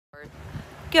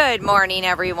Good morning,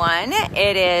 everyone.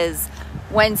 It is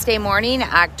Wednesday morning,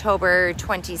 October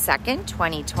 22nd,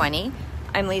 2020.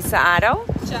 I'm Lisa Otto.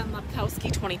 Jen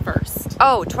Lepkowski, 21st.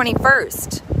 Oh,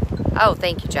 21st. Oh,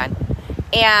 thank you, Jen.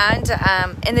 And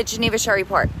in the Geneva Shore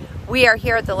Report, we are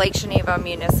here at the Lake Geneva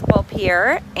Municipal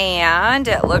Pier, and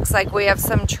it looks like we have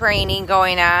some training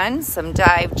going on, some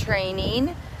dive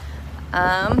training.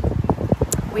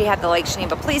 We have the Lake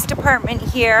Geneva Police Department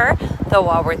here, the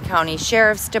Walworth County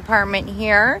Sheriff's Department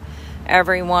here.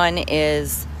 Everyone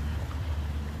is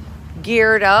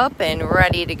geared up and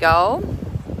ready to go.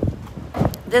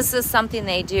 This is something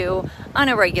they do on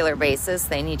a regular basis.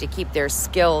 They need to keep their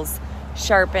skills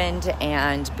sharpened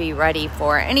and be ready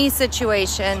for any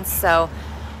situation. So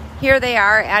here they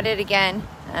are at it again.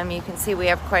 You can see we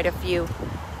have quite a few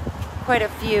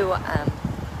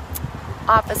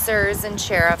officers and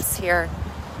sheriffs here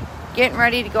getting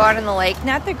ready to go out on the lake.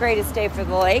 Not the greatest day for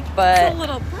the lake, but It's a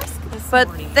little brisk this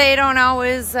morning. But they don't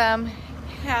always Have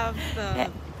the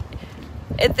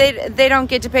they don't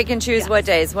get to pick and choose what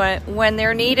days. When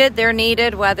they're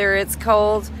needed, whether it's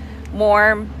cold,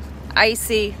 warm,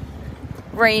 icy,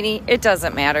 rainy, it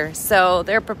doesn't matter. So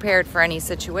they're prepared for any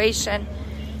situation.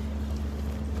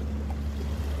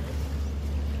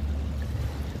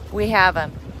 We have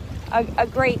a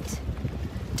great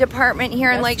department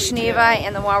here in Lake Geneva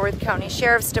and the Walworth County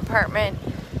Sheriff's Department.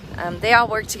 They all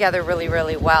work together really,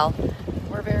 really well.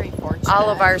 We're very fortunate. All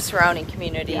of our surrounding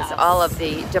communities, Yes. all of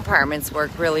the departments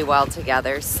work really well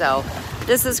together. So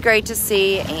this is great to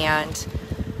see, and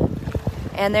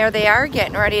there they are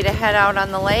getting ready to head out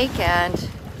on the lake and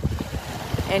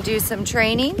do some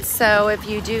training. So if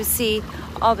you do see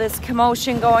all this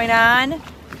commotion going on,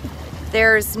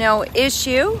 there's no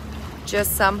issue,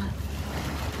 just some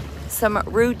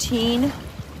routine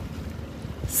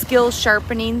skill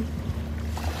sharpening.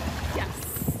 Yes.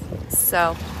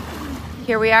 So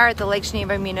here we are at the Lake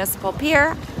Geneva Municipal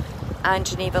Pier on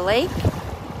Geneva Lake,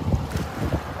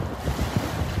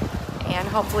 and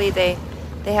hopefully they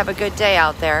have a good day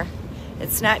out there.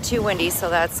 It's not too windy, so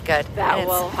that's good. That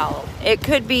will help. It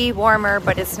could be warmer,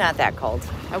 but it's not that cold.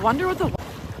 I wonder what the...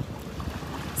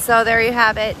 So there you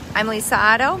have it. I'm Lisa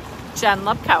Otto. Jen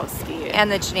Lepkowski.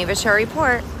 And the Geneva Shore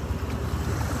Report.